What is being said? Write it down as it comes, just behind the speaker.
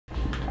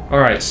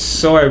Alright,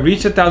 so I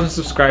reached 1,000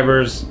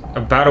 subscribers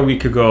about a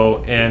week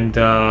ago, and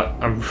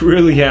I'm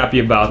really happy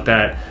about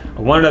that. I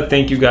wanted to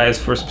thank you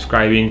guys for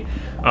subscribing.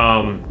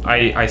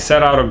 I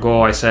set out a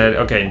goal. I said,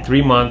 okay, in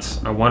 3 months,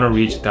 I want to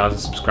reach 1,000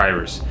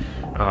 subscribers.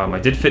 I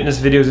did fitness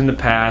videos in the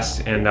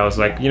past, and I was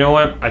like, you know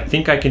what? I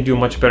think I can do a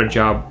much better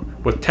job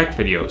with tech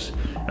videos.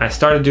 And I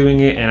started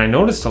doing it, and I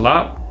noticed a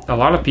lot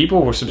of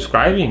people were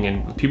subscribing,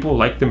 and people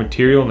liked the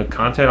material and the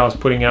content I was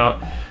putting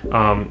out.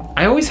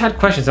 I always had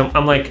questions.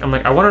 I'm like,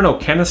 I want to know,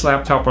 can this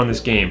laptop run this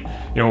game?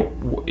 You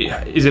know,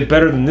 is it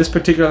better than this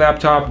particular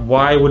laptop?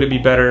 Why would it be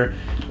better?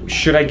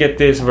 Should I get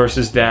this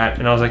versus that?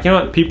 And I was like, you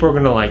know what? People are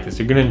gonna like this.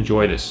 They're gonna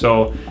enjoy this.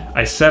 So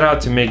I set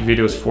out to make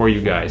videos for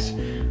you guys.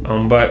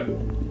 But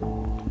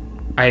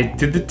I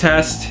did the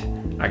test.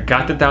 I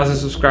got the 1,000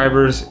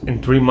 subscribers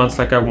in 3 months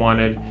like I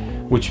wanted,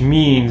 which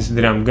means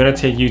that I'm gonna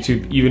take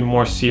YouTube even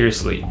more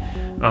seriously.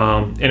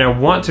 And I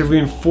want to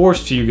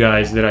reinforce to you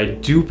guys that I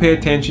do pay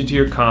attention to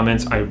your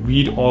comments. I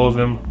read all of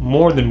them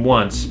more than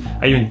once.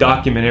 I even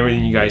document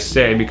everything you guys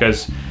say,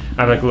 because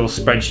I have like a little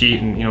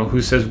spreadsheet, and you know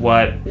who says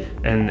what,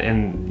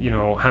 and you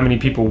know how many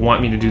people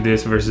want me to do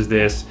this versus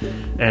this,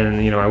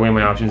 and you know I weigh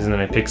my options, and then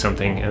I pick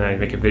something and I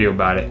make a video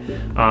about it.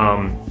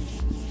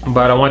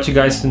 But I want you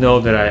guys to know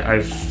that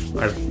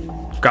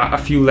I've got a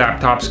few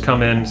laptops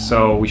coming,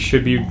 so we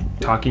should be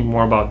talking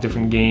more about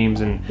different games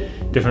and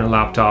different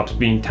laptops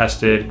being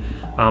tested.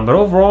 But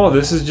overall,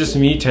 this is just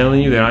me telling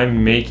you that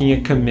I'm making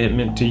a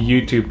commitment to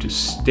YouTube to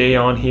stay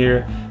on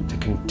here, to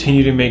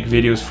continue to make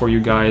videos for you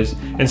guys.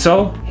 And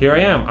so here I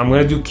am. I'm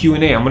gonna do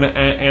Q&A. I'm gonna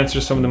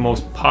answer some of the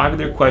most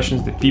popular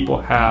questions that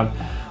people have.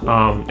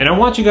 And I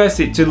want you guys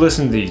to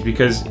listen to these,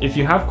 because if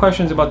you have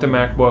questions about the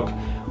MacBook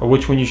or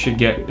which one you should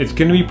get, it's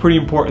gonna be pretty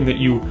important that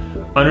you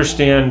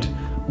understand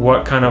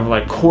what kind of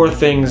like core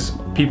things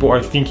people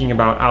are thinking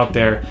about out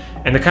there,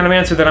 and the kind of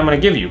answer that I'm going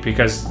to give you,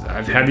 because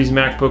I've had these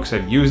MacBooks,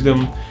 I've used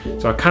them,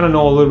 so I kind of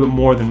know a little bit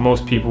more than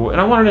most people, and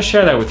I wanted to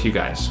share that with you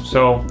guys.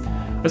 So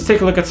let's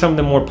take a look at some of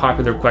the more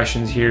popular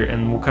questions here,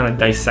 and we'll kind of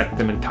dissect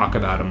them and talk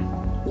about them.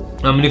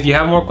 And if you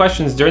have more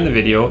questions during the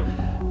video,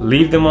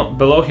 leave them up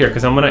below here,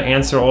 because I'm going to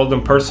answer all of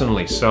them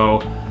personally.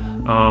 So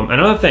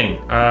another thing,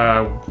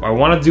 I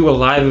want to do a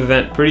live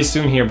event pretty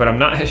soon here, but I'm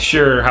not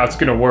sure how it's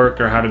going to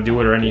work or how to do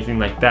it or anything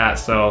like that.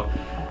 So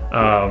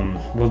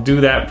we'll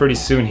do that pretty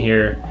soon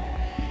here.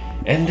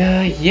 And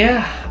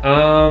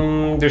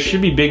yeah, there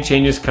should be big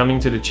changes coming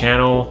to the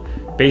channel.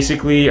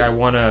 Basically, I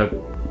want to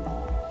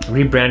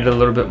rebrand it a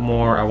little bit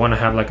more. I want to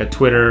have like a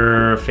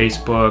Twitter,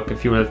 Facebook, a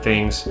few other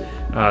things,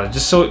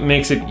 just so it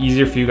makes it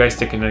easier for you guys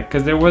to connect,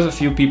 because there was a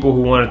few people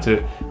who wanted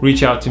to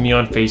reach out to me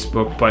on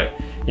Facebook, but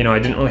you know, I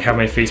didn't really have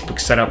my Facebook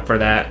set up for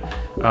that,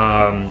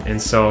 and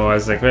so I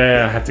was like,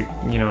 I have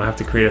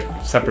to create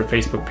a separate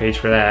Facebook page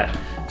for that.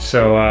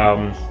 So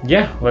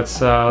yeah, let's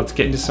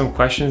get into some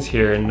questions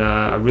here, and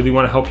I really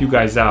want to help you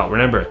guys out.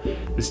 Remember,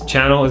 this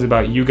channel is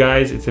about you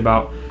guys. It's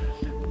about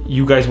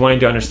you guys wanting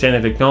to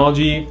understand the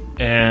technology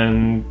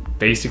and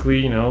basically,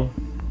 you know,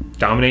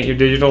 dominate your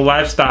digital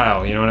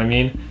lifestyle. You know what I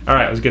mean? All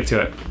right, let's get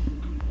to it.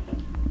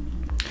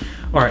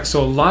 All right,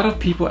 so a lot of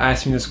people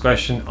ask me this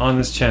question on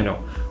this channel: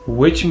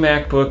 which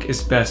MacBook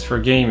is best for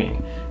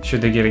gaming?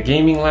 Should they get a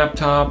gaming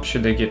laptop?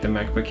 Should they get the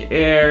MacBook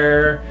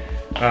Air?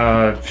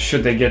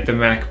 Should they get the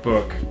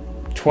MacBook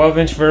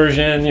 12-inch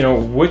version? You know,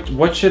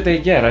 what should they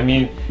get? I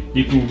mean,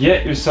 you can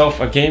get yourself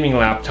a gaming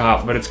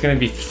laptop, but it's gonna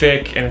be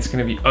thick and it's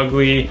gonna be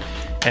ugly,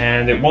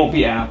 and it won't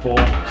be Apple,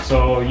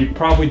 so you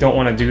probably don't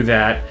want to do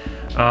that.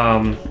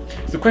 So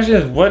the question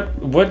is,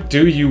 what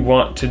do you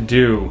want to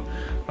do?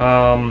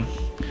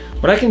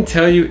 What I can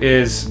tell you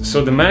is,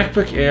 so the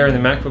MacBook Air and the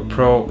MacBook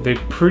Pro, they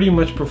pretty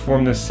much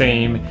perform the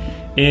same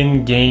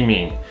in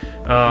gaming.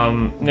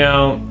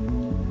 Now,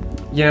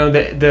 you know,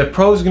 the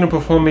Pro is going to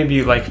perform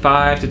maybe like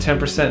 5 to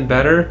 10%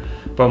 better,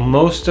 but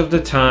most of the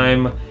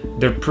time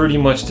they're pretty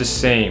much the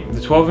same. The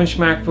 12-inch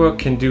MacBook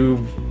can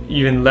do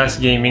even less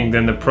gaming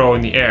than the Pro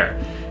and the Air.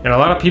 And a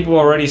lot of people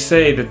already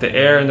say that the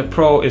Air and the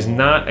Pro is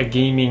not a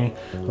gaming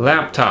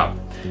laptop.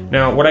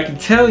 Now, what I can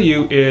tell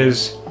you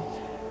is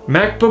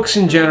MacBooks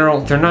in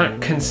general, they're not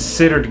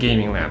considered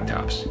gaming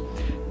laptops.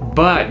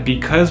 But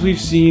because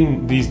we've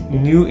seen these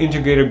new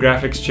integrated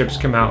graphics chips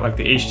come out, like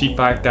the HD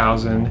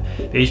 5000,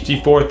 the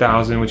HD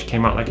 4000, which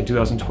came out like in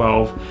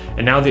 2012,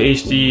 and now the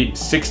HD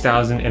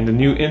 6000 and the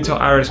new Intel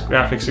Iris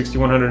Graphics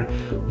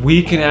 6100,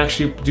 we can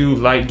actually do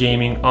light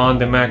gaming on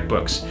the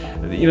MacBooks.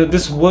 You know,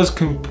 this was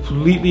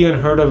completely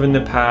unheard of in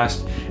the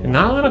past, and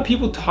not a lot of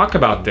people talk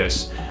about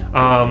this.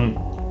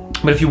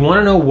 But if you want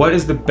to know what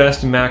is the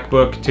best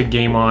MacBook to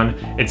game on,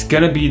 it's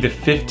gonna be the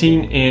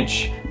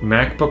 15-inch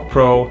MacBook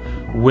Pro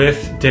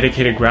with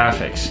dedicated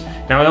graphics.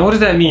 Now what does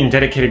that mean,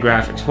 dedicated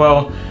graphics?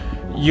 Well,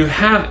 you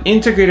have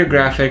integrated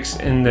graphics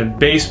in the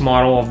base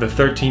model of the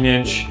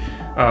 13-inch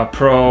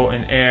Pro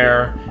and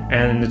Air,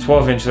 and the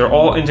 12-inch, they're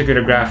all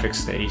integrated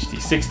graphics. The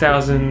HD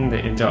 6000, the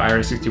Intel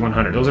Iris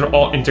 6100, those are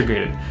all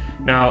integrated.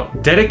 Now,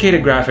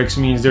 dedicated graphics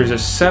means there's a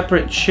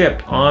separate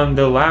chip on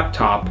the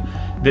laptop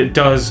that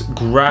does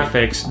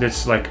graphics,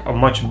 that's like a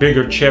much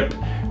bigger chip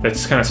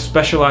that's kind of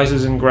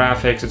specializes in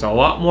graphics. It's a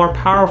lot more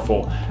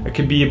powerful. It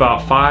could be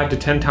about 5 to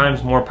 10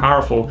 times more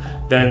powerful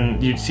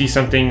than you'd see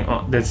something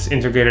that's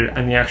integrated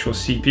in the actual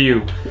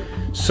CPU.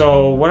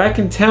 So what I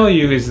can tell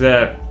you is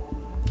that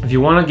if you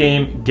want a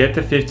game, get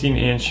the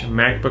 15-inch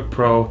MacBook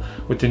Pro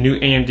with the new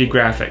AMD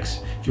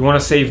graphics. If you want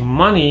to save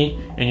money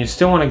and you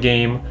still want a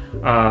game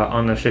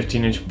on the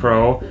 15-inch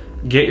Pro,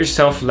 get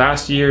yourself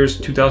last year's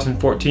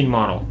 2014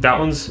 model. That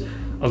one's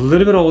a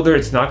little bit older.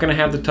 It's not going to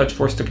have the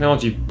TouchForce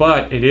technology,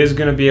 but it is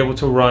going to be able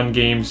to run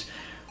games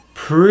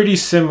pretty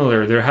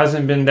similar. There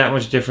hasn't been that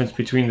much difference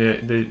between the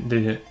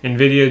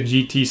NVIDIA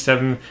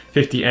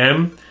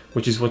GT750M,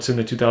 which is what's in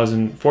the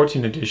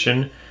 2014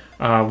 edition,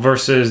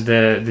 versus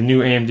the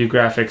new AMD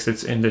graphics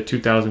that's in the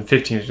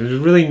 2015 edition. There's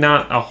really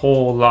not a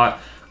whole lot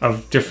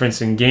of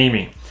difference in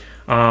gaming.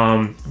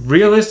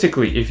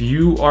 Realistically, if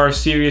you are a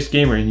serious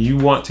gamer and you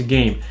want to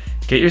game,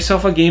 get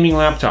yourself a gaming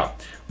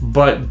laptop.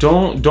 But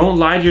don't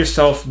lie to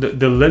yourself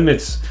the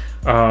limits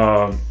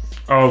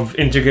of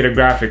integrated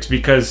graphics,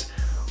 because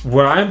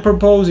what I'm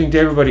proposing to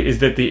everybody is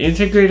that the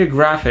integrated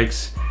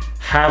graphics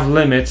have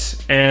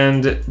limits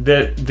and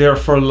that they're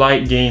for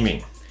light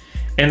gaming.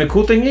 And the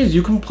cool thing is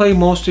you can play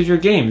most of your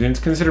games and it's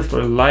considered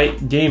for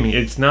light gaming.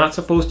 It's not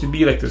supposed to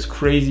be like this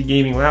crazy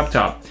gaming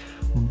laptop.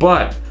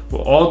 But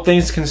with all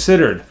things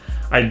considered,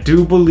 I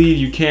do believe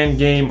you can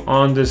game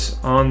on these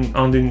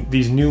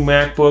new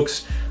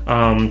MacBooks.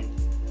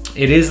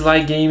 It is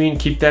light gaming,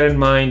 keep that in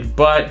mind,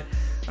 but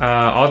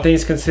all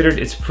things considered,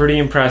 it's pretty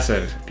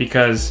impressive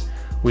because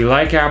we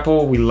like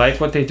Apple, we like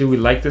what they do, we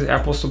like the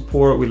Apple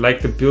support, we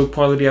like the build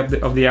quality of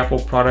the Apple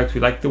products, we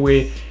like the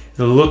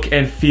look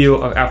and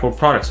feel of Apple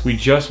products. We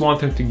just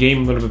want them to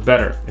game a little bit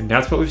better, and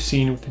that's what we've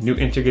seen with the new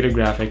integrated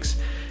graphics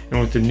and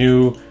with the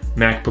new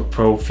MacBook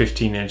Pro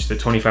 15-inch, the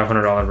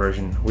 $2,500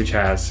 version, which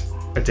has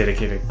a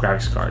dedicated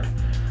graphics card.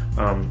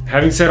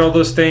 Having said all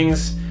those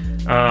things,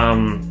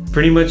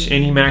 pretty much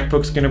any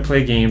MacBook's gonna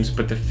play games,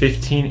 but the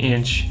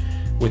 15-inch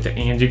with the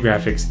AMD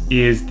graphics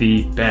is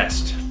the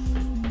best.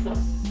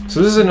 So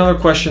this is another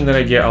question that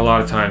I get a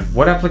lot of time.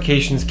 What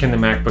applications can the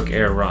MacBook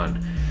Air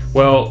run?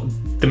 Well,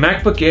 the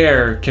MacBook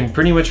Air can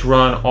pretty much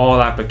run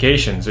all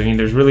applications. I mean,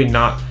 there's really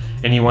not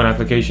any one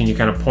application you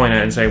kind of point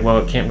at and say, well,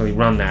 it can't really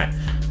run that.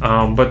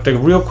 But the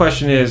real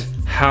question is,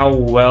 how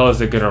well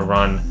is it gonna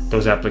run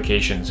those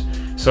applications?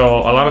 So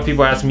a lot of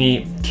people ask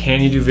me,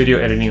 can you do video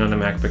editing on the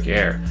MacBook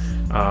Air?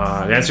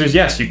 The answer is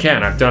yes, you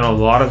can. I've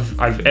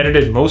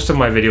edited most of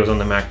my videos on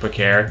the MacBook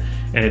Air,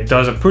 and it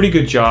does a pretty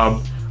good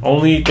job.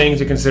 Only thing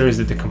to consider is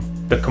that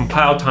the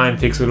compile time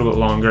takes a little bit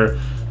longer.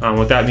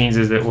 What that means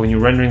is that when you're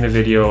rendering the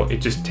video, it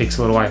just takes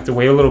a little while. You have to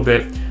wait a little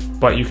bit,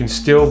 but you can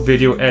still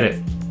video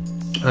edit.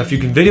 If you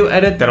can video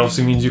edit, that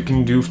also means you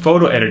can do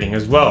photo editing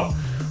as well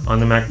on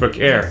the MacBook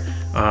Air.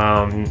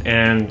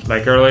 And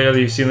like earlier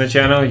you've seen the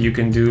channel, you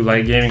can do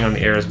light gaming on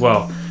the Air as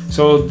well.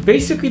 So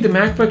basically the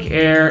MacBook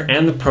Air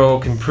and the Pro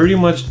can pretty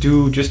much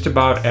do just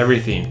about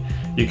everything.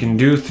 You can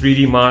do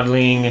 3D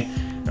modeling,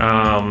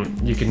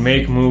 you can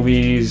make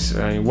movies.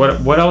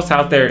 What else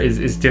out there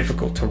is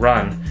difficult to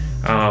run?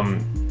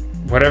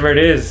 Whatever it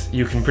is,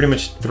 you can pretty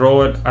much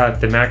throw it at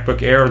the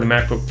MacBook Air or the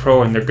MacBook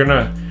Pro, and they're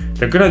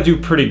gonna do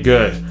pretty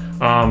good.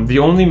 The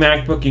only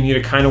MacBook you need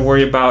to kind of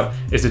worry about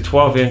is the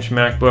 12-inch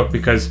MacBook,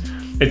 because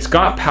it's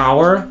got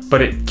power,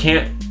 but it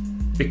can't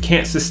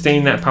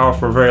sustain that power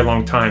for a very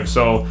long time.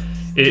 So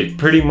it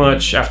pretty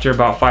much, after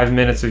about 5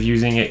 minutes of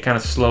using it, kind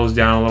of slows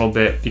down a little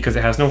bit because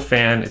it has no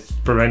fan. It's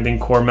preventing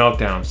core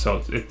meltdown,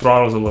 so it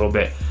throttles a little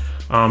bit.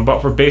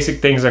 But for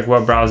basic things like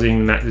web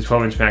browsing, the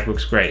 12-inch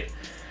MacBook's great.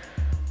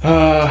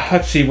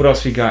 Let's see what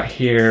else we got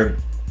here.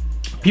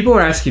 People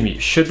are asking me,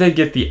 should they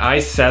get the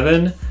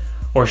i7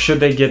 or should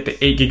they get the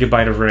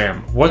 8GB of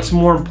RAM? What's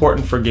more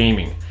important for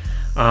gaming?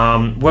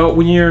 Well,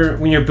 when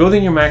you're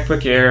building your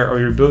MacBook Air or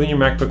you're building your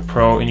MacBook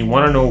Pro and you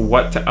want to know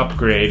what to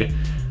upgrade,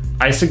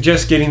 I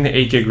suggest getting the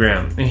 8GB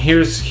RAM. And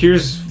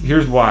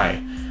here's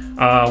why.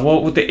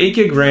 Well, with the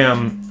 8GB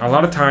RAM, a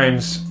lot of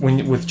times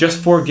with just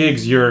 4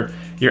 gigs, you're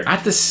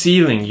at the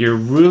ceiling. You're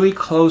really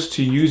close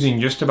to using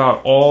just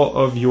about all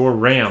of your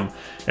RAM.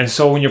 And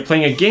so when you're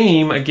playing a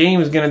game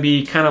is going to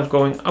be kind of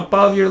going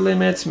above your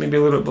limits, maybe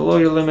a little bit below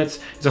your limits.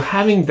 So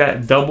having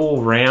that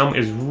double RAM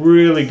is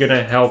really going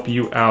to help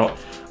you out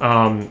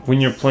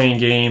when you're playing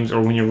games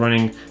or when you're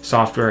running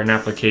software and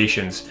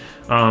applications.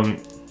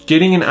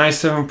 Getting an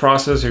i7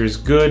 processor is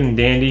good and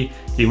dandy.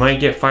 You might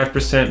get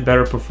 5%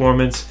 better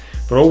performance,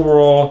 but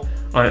overall,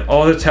 on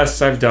all the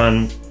tests I've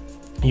done,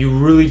 you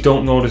really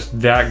don't notice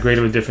that great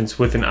of a difference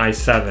with an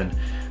i7.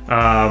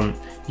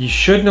 You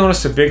should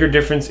notice a bigger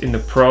difference in the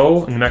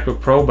Pro, in the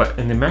MacBook Pro, but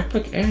in the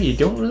MacBook Air, you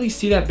don't really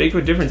see that big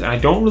of a difference. And I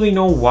don't really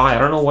know why. I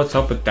don't know what's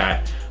up with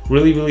that.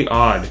 Really, really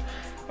odd.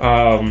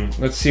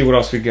 Let's see what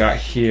else we got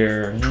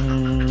here.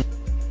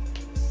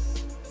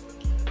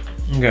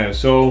 Okay,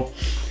 so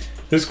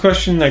this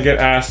question I get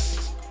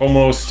asked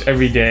almost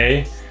every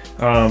day,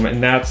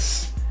 and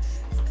that's,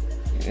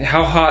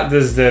 how hot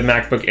does the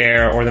MacBook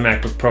Air or the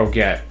MacBook Pro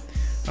get?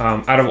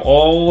 Out of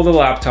all the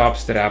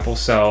laptops that Apple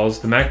sells,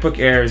 the MacBook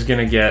Air is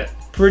gonna get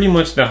pretty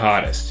much the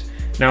hottest.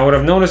 Now what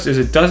I've noticed is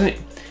the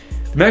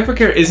MacBook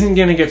Air isn't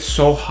gonna get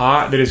so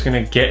hot that it's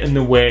gonna get in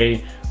the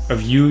way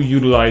of you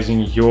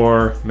utilizing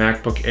your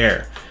MacBook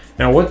Air.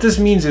 Now what this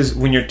means is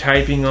when you're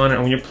typing on it,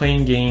 when you're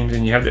playing games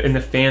and you have the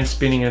fan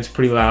spinning and it's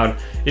pretty loud,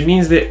 it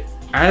means that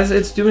as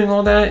it's doing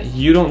all that,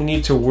 you don't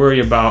need to worry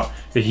about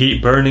the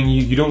heat burning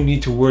you. You don't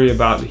need to worry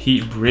about the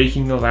heat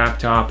breaking the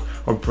laptop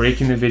or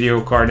breaking the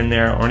video card in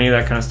there or any of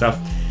that kind of stuff.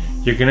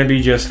 You're gonna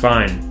be just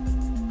fine.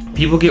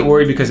 People get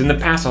worried because in the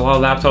past, a lot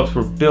of laptops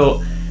were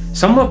built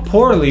somewhat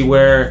poorly,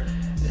 where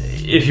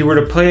if you were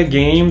to play a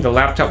game, the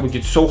laptop would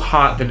get so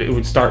hot that it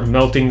would start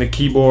melting the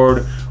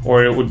keyboard,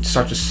 or it would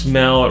start to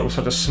smell, or it would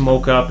start to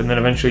smoke up, and then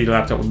eventually the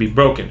laptop would be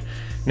broken.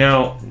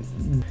 Now,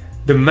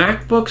 the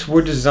MacBooks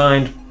were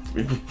designed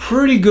with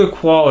pretty good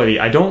quality.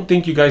 I don't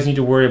think you guys need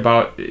to worry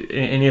about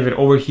any of it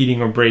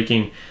overheating or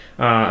breaking.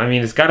 I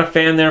mean, it's got a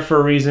fan there for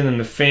a reason, and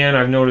the fan,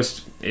 I've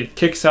noticed, it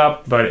kicks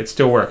up, but it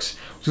still works.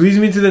 So leads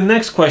me to the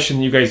next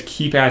question you guys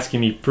keep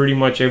asking me pretty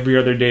much every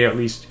other day, at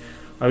least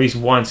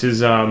once, is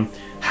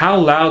how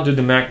loud do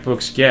the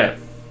MacBooks get?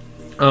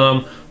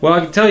 Well, I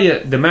can tell you,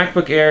 the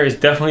MacBook Air is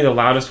definitely the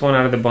loudest one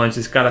out of the bunch.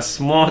 It's got a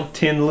small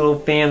tin little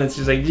fan that's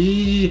just like,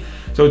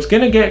 so it's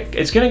gonna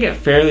get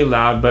fairly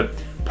loud. But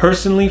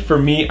personally, for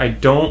me, I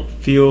don't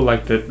feel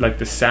like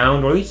the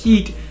sound or the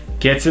heat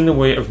gets in the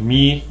way of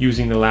me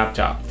using the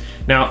laptop.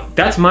 Now,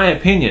 that's my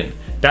opinion.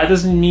 That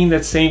doesn't mean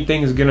that same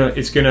thing is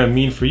gonna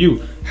mean for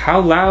you. How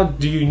loud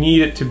do you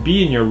need it to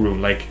be in your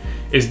room? Like,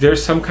 is there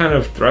some kind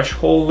of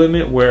threshold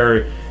limit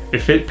where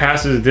if it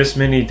passes this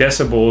many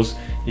decibels,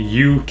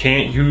 you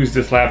can't use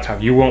this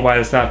laptop, you won't buy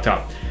this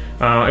laptop?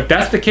 If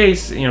that's the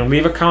case, you know,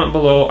 leave a comment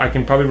below. I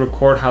can probably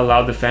record how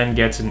loud the fan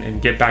gets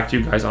and get back to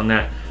you guys on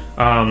that.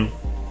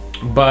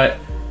 But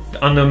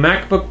on the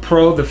MacBook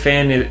Pro, the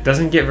fan, it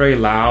doesn't get very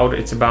loud.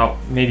 It's about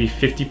maybe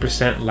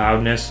 50%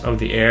 loudness of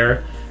the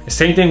Air.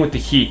 Same thing with the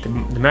heat. The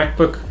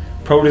MacBook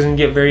Pro doesn't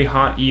get very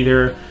hot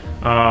either.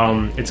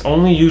 It's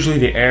only usually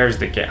the Airs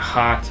that get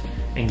hot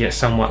and get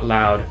somewhat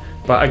loud.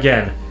 But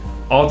again,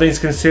 all things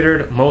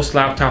considered, most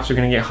laptops are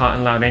going to get hot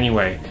and loud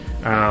anyway.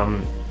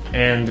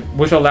 And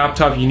with a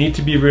laptop, you need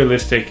to be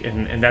realistic,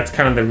 and that's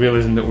kind of the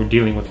realism that we're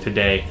dealing with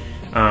today.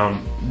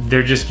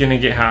 They're just going to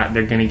get hot,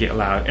 they're going to get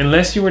loud.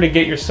 Unless you were to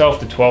get yourself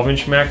the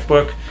 12-inch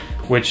MacBook,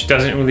 which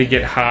doesn't really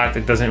get hot,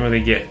 it doesn't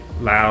really get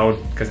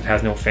loud because it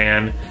has no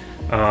fan,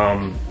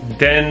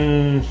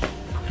 then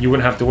you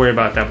wouldn't have to worry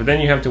about that. But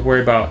then you have to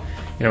worry about,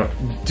 you know,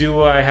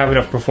 do I have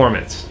enough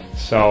performance?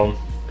 So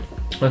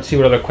let's see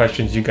what other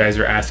questions you guys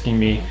are asking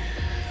me.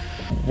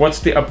 What's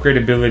the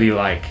upgradability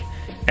like?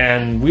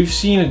 And we've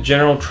seen a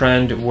general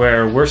trend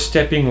where we're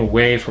stepping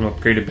away from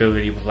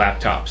upgradability with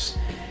laptops.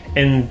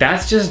 And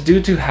that's just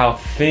due to how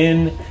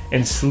thin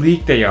and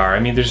sleek they are. I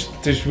mean,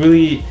 there's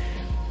really,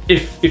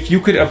 if you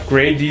could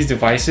upgrade these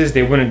devices,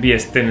 they wouldn't be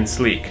as thin and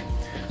sleek.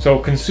 So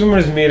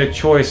consumers made a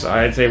choice,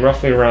 I'd say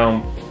roughly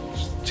around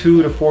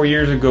 2 to 4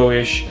 years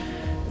ago-ish,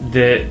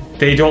 that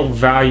they don't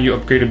value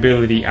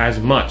upgradability as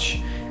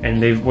much.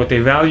 And what they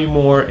value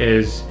more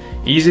is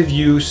ease of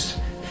use,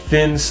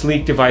 thin,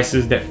 sleek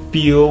devices that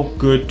feel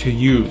good to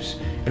use.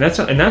 And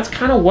that's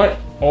kind of what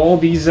all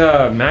these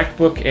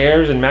MacBook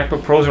Airs and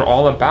MacBook Pros are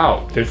all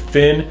about. They're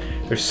thin,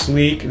 they're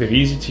sleek, they're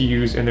easy to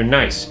use, and they're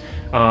nice.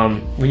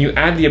 When you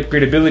add the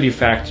upgradability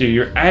factor,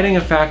 you're adding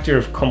a factor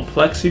of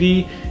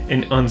complexity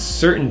and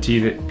uncertainty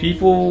that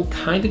people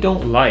kind of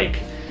don't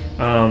like.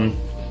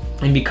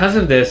 And because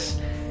of this,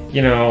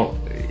 you know,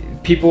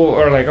 people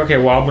are like, okay,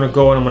 well, I'm gonna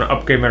go and I'm gonna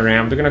upgrade my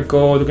RAM. They're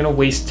gonna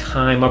waste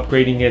time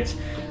upgrading it.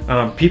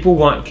 People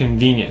want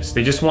convenience.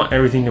 They just want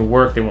everything to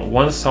work. They want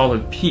one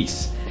solid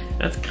piece.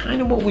 That's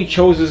kind of what we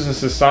chose as a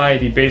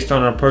society based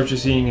on our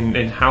purchasing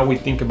and how we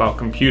think about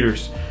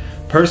computers.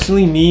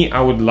 Personally, me, I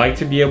would like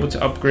to be able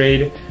to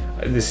upgrade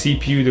the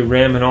CPU, the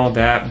RAM, and all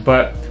that.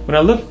 But when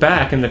I look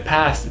back in the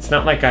past, it's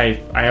not like I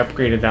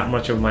upgraded that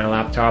much of my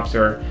laptops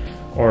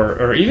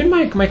or even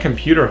my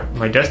computer,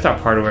 my desktop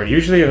hardware.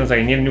 Usually, it's like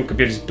I need a new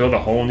computer, just build a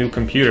whole new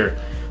computer.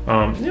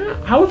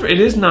 Yeah, however, it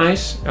is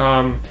nice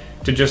to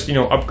just, you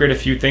know, upgrade a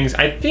few things.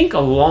 I think a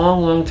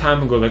long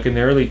time ago, like in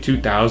the early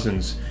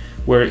 2000s,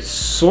 where it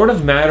sort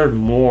of mattered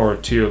more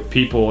to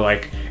people.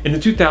 Like in the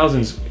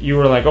 2000s, you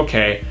were like,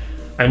 okay,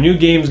 a new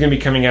game is gonna be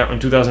coming out in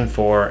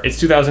 2004. It's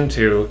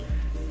 2002,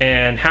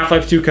 and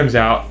Half-Life 2 comes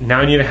out.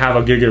 Now you need to have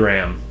a gig of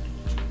RAM.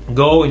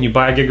 Go and you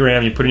buy a gig of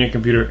RAM, you put it in your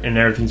computer, and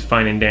everything's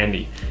fine and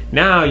dandy.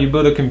 Now you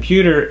build a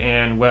computer,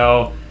 and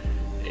well,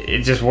 it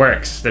just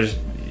works. There's,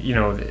 you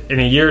know,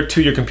 in a year or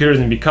two, your computer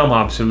doesn't become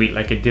obsolete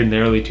like it did in the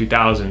early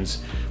 2000s,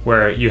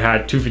 where you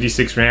had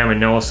 256 RAM,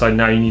 and all of a sudden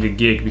now you need a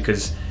gig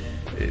because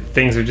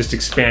things are just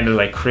expanded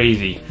like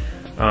crazy.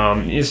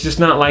 It's just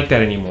not like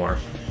that anymore.